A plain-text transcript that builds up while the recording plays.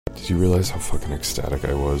Did you realize how fucking ecstatic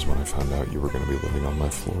I was when I found out you were going to be living on my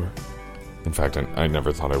floor? In fact, I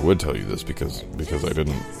never thought I would tell you this because I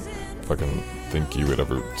didn't fucking think you would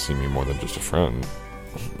ever see me more than just a friend.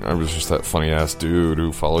 I was just that funny-ass dude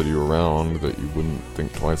who followed you around that you wouldn't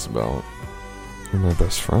think twice about. You're my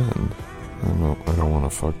best friend. I don't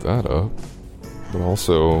want to fuck that up. But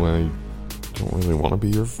also, I don't really want to be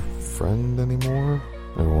your friend anymore.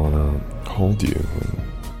 I want to hold you and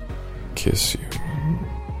kiss you and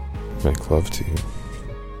make love to you.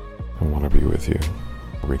 I want to be with you.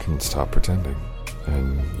 We can stop pretending,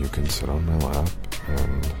 and you can sit on my lap,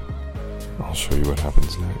 and I'll show you what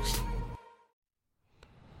happens next.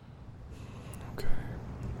 Okay.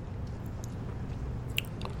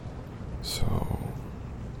 So,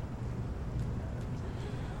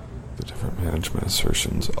 the different management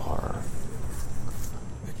assertions are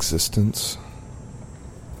existence,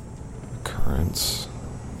 occurrence,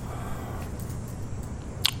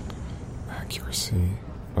 accuracy,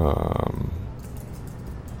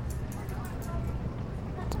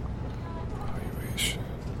 evaluation,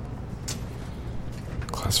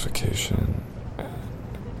 classification, and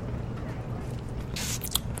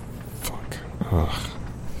fuck. Ugh. I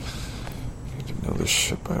need to know this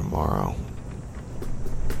shit by tomorrow.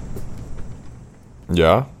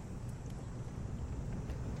 Yeah?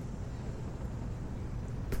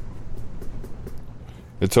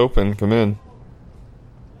 It's open. Come in.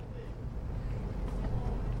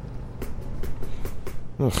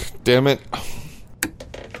 Ugh, damn it.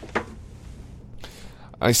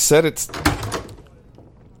 I said it's...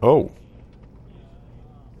 Oh.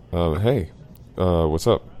 Hey. What's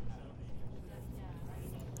up?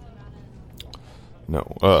 No,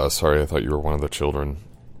 sorry, I thought you were one of the children.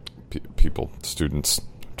 People, students,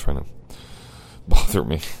 trying to bother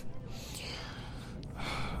me.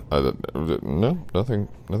 No, nothing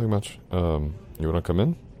much. You want to come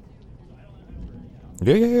in?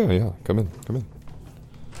 Yeah. Come in.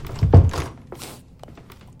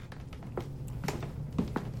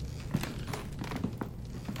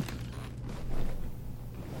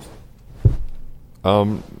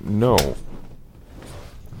 No.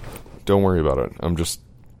 Don't worry about it. I'm just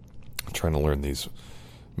trying to learn these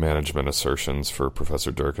management assertions for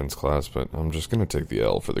Professor Durkin's class, but I'm just going to take the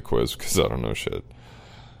L for the quiz because I don't know shit.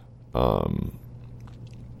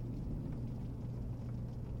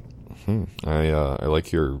 I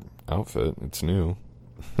like your outfit. It's new.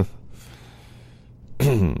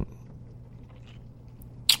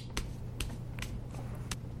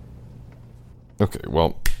 Okay,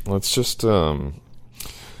 well, let's just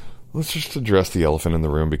address the elephant in the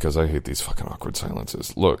room because I hate these fucking awkward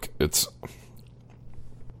silences. Look, it's...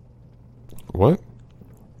 What?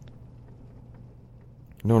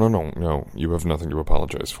 No. You have nothing to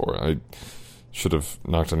apologize for. I should have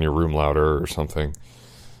knocked on your room louder or something.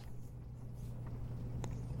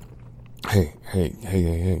 Hey.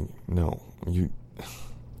 No, you...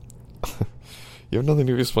 You have nothing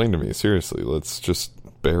to explain to me. Seriously, let's just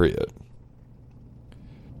bury it.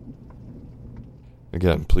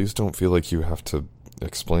 Again, please don't feel like you have to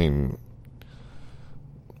explain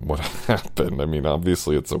what happened. I mean,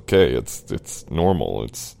 obviously it's okay. It's normal.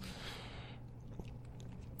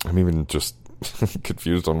 I'm even just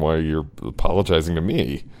confused on why you're apologizing to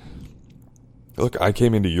me. Look, I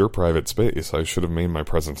came into your private space. I should have made my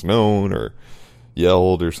presence known or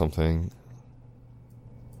yelled or something.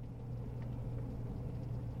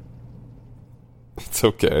 It's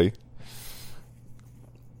okay.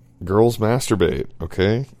 Girls masturbate,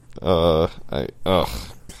 okay?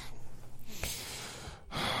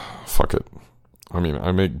 Fuck it. I mean,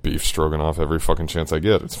 I make beef stroganoff every fucking chance I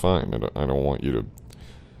get. It's fine. I don't want you to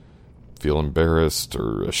feel embarrassed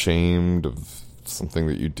or ashamed of something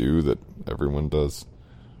that you do that everyone does.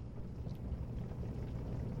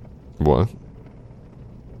 What?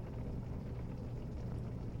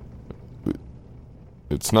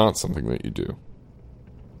 It's not something that you do.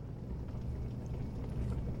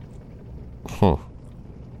 Huh.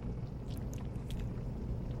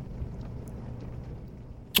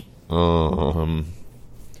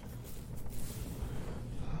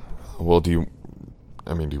 Well, do you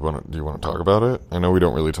want to talk about it? I know we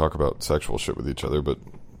don't really talk about sexual shit with each other, but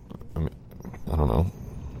I mean, I don't know.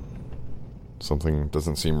 Something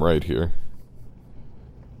doesn't seem right here.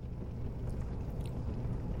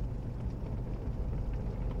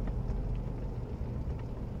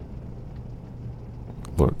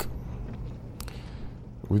 Look,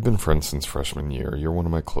 we've been friends since freshman year. You're one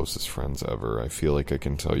of my closest friends ever. I feel like I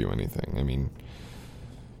can tell you anything. I mean,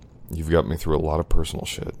 you've got me through a lot of personal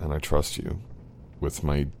shit, and I trust you with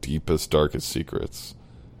my deepest, darkest secrets.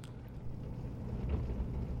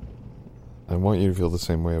 I want you to feel the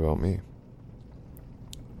same way about me.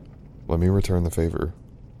 Let me return the favor.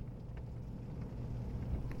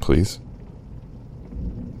 Please?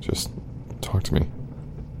 Just talk to me.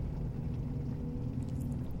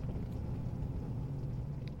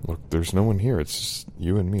 Look, there's no one here. It's just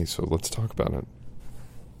you and me, so let's talk about it.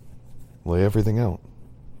 Lay everything out.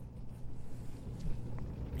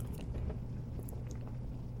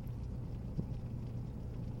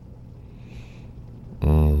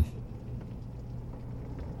 Mm-hmm.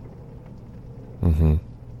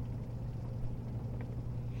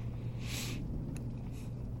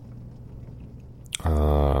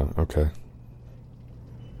 Okay.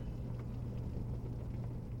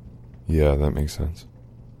 Yeah, that makes sense.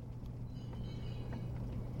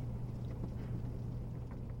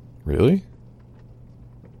 Really?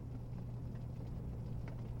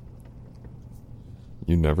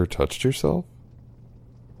 You never touched yourself?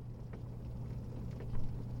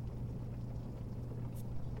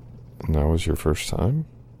 And that was your first time?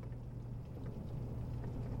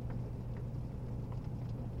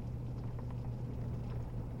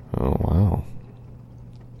 Oh, wow.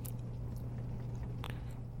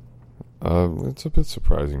 It's a bit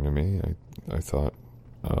surprising to me. I thought,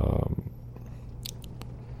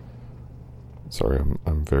 sorry,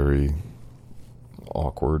 I'm very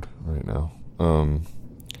awkward right now.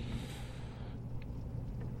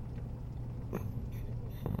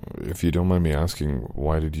 If you don't mind me asking,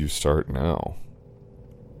 why did you start now?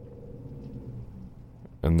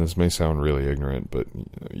 And this may sound really ignorant, but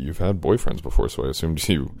you've had boyfriends before, so I assumed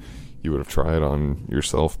you would have tried on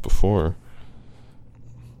yourself before.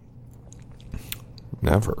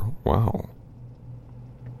 Never. Wow.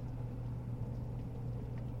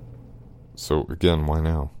 So again, why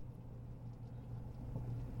now?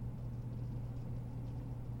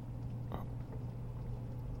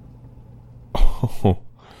 Oh,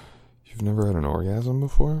 you've never had an orgasm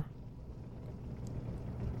before?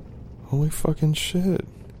 Holy fucking shit.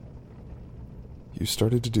 You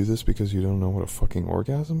started to do this because you don't know what a fucking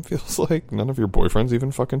orgasm feels like? None of your boyfriends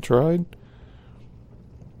even fucking tried?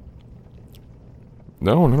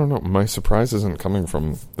 No. My surprise isn't coming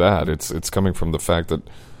from that. It's coming from the fact that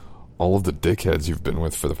all of the dickheads you've been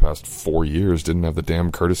with for the past 4 years didn't have the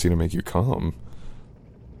damn courtesy to make you come.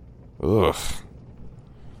 Ugh.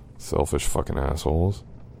 Selfish fucking assholes.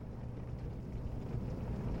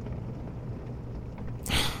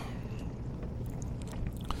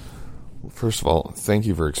 First of all, thank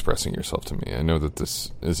you for expressing yourself to me. I know that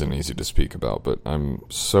this isn't easy to speak about, but I'm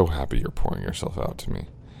so happy you're pouring yourself out to me.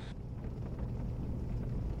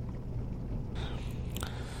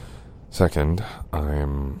 Second,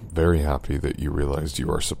 I'm very happy that you realized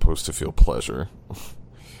you are supposed to feel pleasure.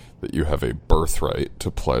 That you have a birthright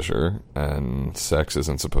to pleasure, and sex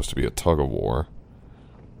isn't supposed to be a tug-of-war.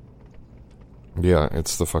 Yeah,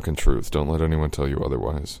 it's the fucking truth. Don't let anyone tell you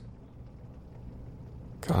otherwise.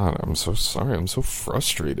 God, I'm so sorry. I'm so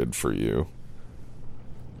frustrated for you.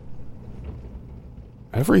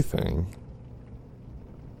 Everything.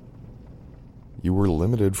 You were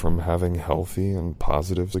limited from having healthy and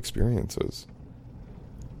positive experiences.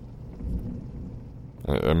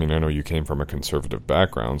 I mean, I know you came from a conservative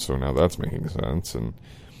background, so now that's making sense, and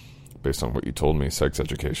based on what you told me, sex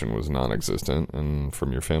education was non-existent, and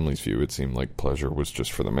from your family's view, it seemed like pleasure was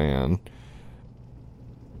just for the man.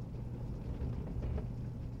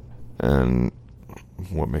 And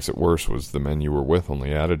what makes it worse was the men you were with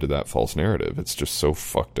only added to that false narrative. It's just so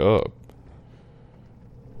fucked up.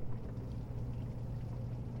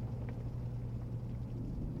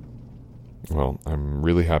 Well, I'm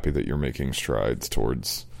really happy that you're making strides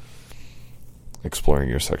towards exploring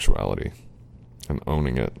your sexuality and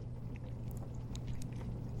owning it.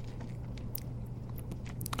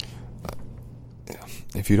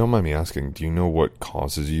 If you don't mind me asking, do you know what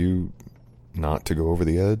causes you not to go over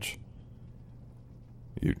the edge?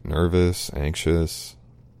 You nervous, anxious?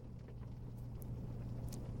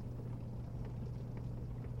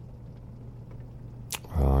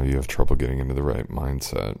 You have trouble getting into the right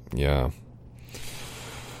mindset.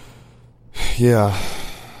 Yeah,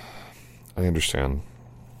 I understand.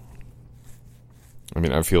 I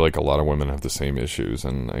mean, I feel like a lot of women have the same issues,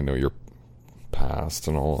 and I know your past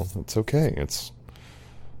and all. It's okay. It's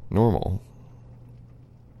normal.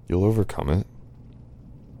 You'll overcome it.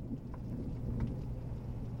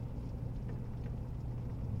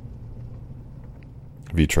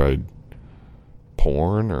 Have you tried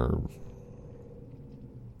porn or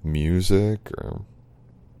music or...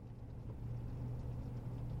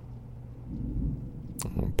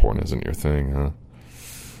 Porn isn't your thing, huh?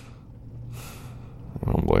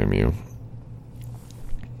 I don't blame you.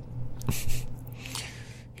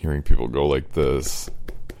 hearing people go like this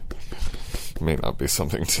may not be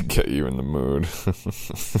something to get you in the mood.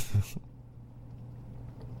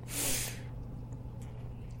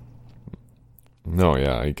 No,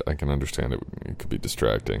 yeah, I can understand it. It could be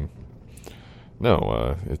distracting.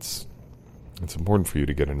 No, it's important for you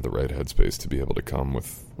to get into the right headspace to be able to come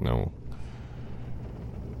with no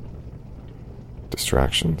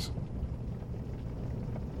distractions.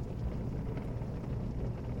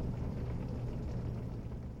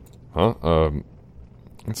 Huh?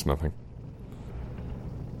 It's nothing.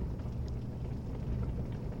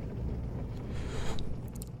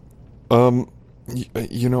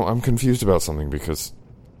 I'm confused about something because,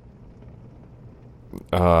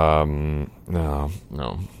 no,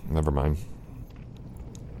 never mind.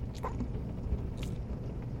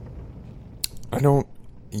 I don't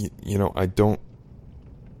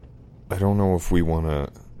know if we want to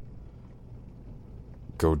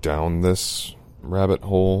go down this rabbit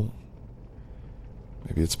hole.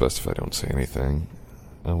 Maybe it's best if I don't say anything.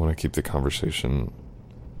 I want to keep the conversation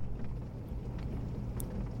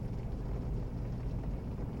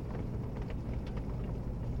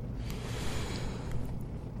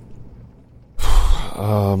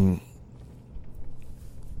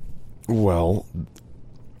well,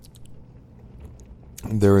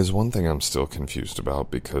 there is one thing I'm still confused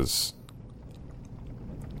about because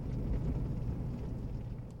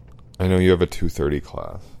I know you have a 2:30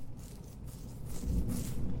 class.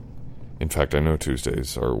 In fact, I know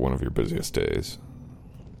Tuesdays are one of your busiest days.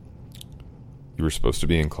 You were supposed to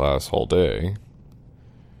be in class all day.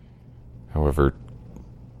 However,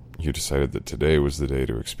 you decided that today was the day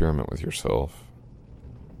to experiment with yourself.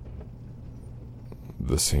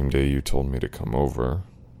 The same day you told me to come over.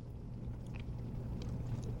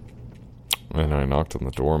 And I knocked on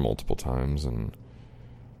the door multiple times, and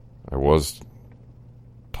I was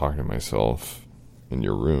talking to myself in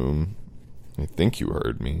your room. I think you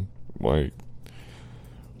heard me. Why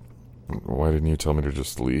didn't you tell me to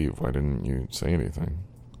just leave? Why didn't you say anything?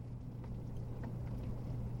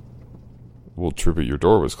 Well, true, but your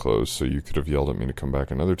door was closed, so you could have yelled at me to come back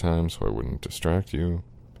another time so I wouldn't distract you.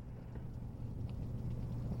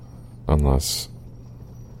 Unless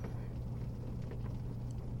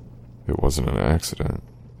it wasn't an accident.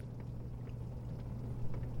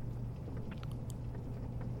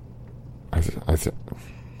 I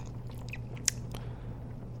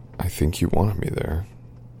think you wanted me there.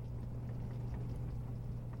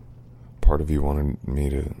 Part of you wanted me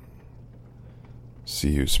to see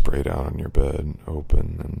you sprayed out on your bed,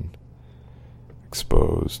 open and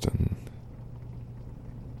exposed, and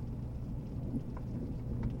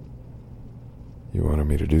you wanted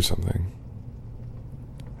me to do something.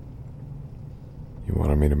 You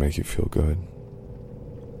wanted me to make you feel good.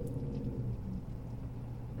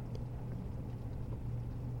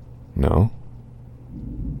 No?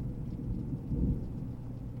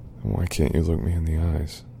 Then why can't you look me in the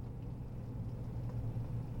eyes?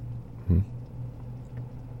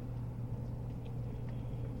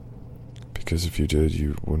 Because if you did,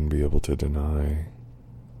 you wouldn't be able to deny.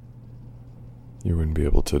 You wouldn't be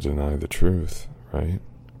able to deny the truth, right?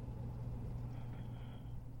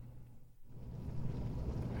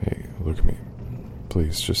 Hey, look at me.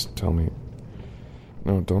 Please, just tell me.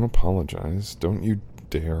 No, don't apologize. Don't you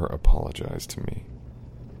dare apologize to me.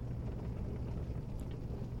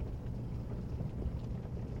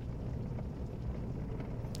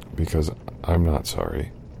 Because I'm not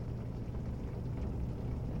sorry.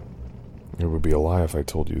 It would be a lie if I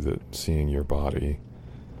told you that seeing your body,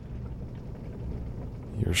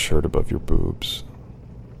 your shirt above your boobs,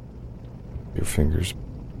 your fingers,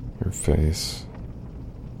 your face,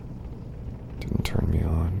 didn't turn me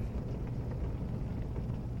on.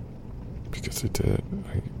 Because it did.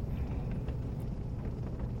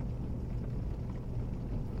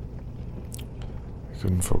 I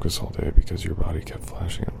couldn't focus all day because your body kept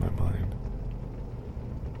flashing in my mind.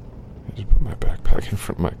 I just put my backpack in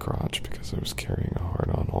front of my crotch because I was carrying a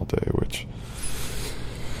hard-on all day, which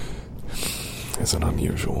isn't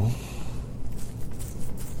unusual.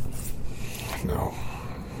 No,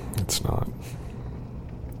 it's not.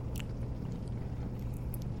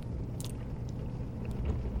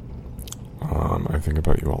 I think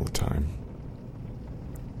about you all the time.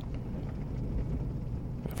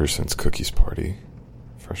 Ever since Cookie's party,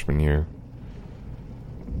 freshman year,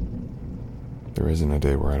 there isn't a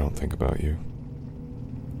day where I don't think about you,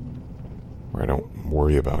 where I don't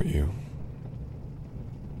worry about you,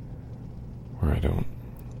 where I don't.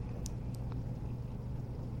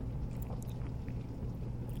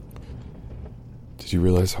 Did you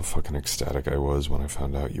realize how fucking ecstatic I was when I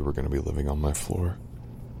found out you were going to be living on my floor?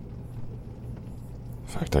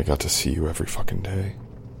 fact I got to see you every fucking day.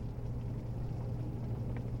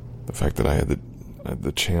 The fact that I had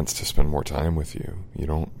the chance to spend more time with you. You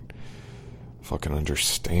don't fucking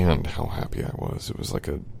understand how happy I was. It was like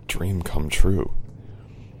a dream come true.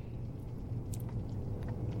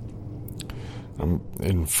 I'm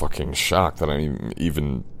in fucking shock that I'm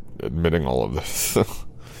even admitting all of this.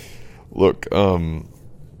 Look,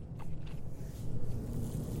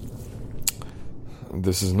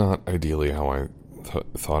 this is not ideally how I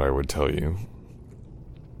thought I would tell you.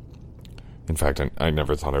 In fact, I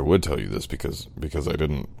never thought I would tell you this because I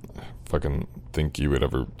didn't fucking think you would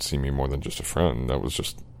ever see me more than just a friend. That was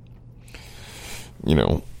just,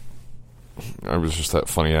 I was just that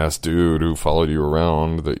funny ass dude who followed you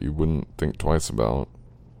around that you wouldn't think twice about.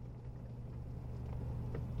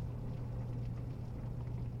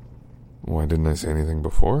 Why didn't I say anything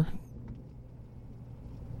before?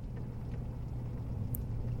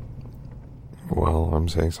 Well, I'm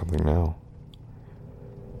saying something now.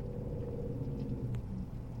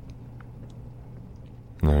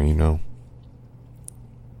 Now you know.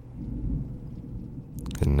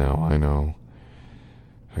 And now I know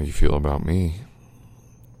how you feel about me.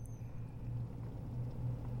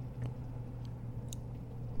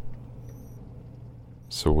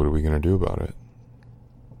 So what are we going to do about it?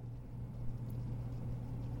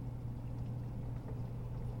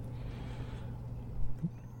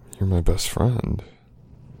 You're my best friend.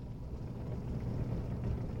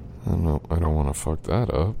 I don't want to fuck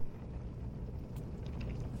that up.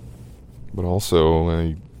 But also,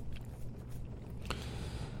 I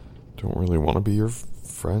don't really want to be your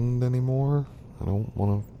friend anymore. I don't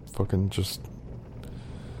want to fucking just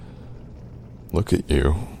look at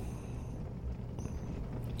you.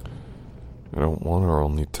 I don't want our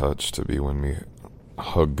only touch to be when we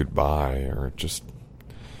hug goodbye or just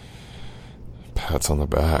pats on the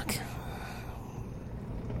back.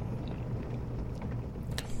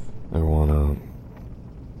 I want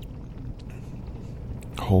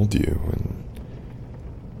to hold you and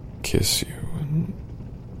kiss you and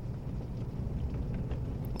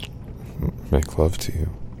make love to you.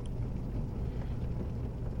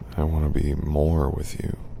 I want to be more with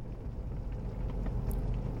you.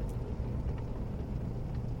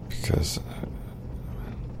 Because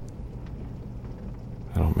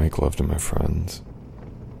I don't make love to my friends.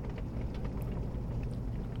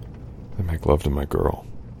 I make love to my girl.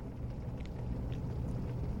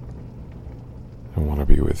 I want to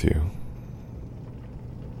be with you.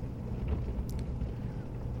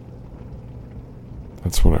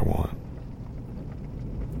 That's what I want.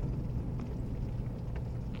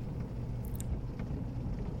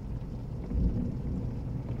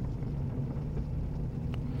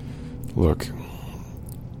 Look,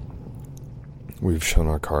 we've shown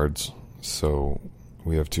our cards, so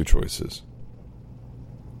we have two choices.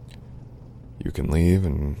 You can leave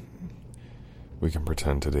and we can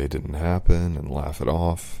pretend today didn't happen and laugh it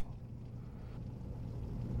off.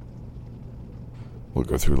 We'll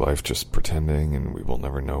go through life just pretending and we will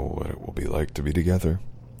never know what it will be like to be together.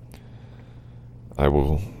 I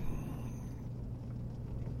will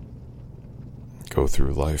go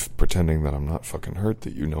through life pretending that I'm not fucking hurt,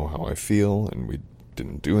 that you know how I feel and we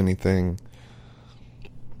didn't do anything.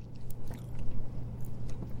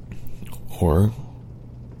 Or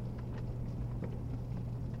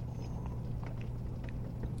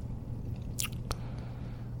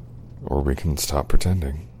we can stop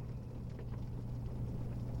pretending.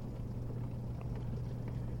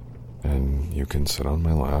 And you can sit on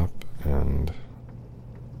my lap and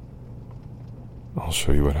I'll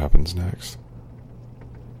show you what happens next.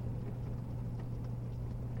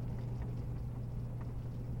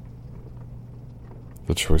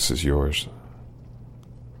 The choice is yours.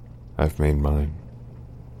 I've made mine.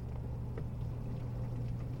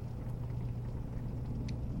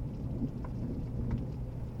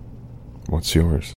 What's yours?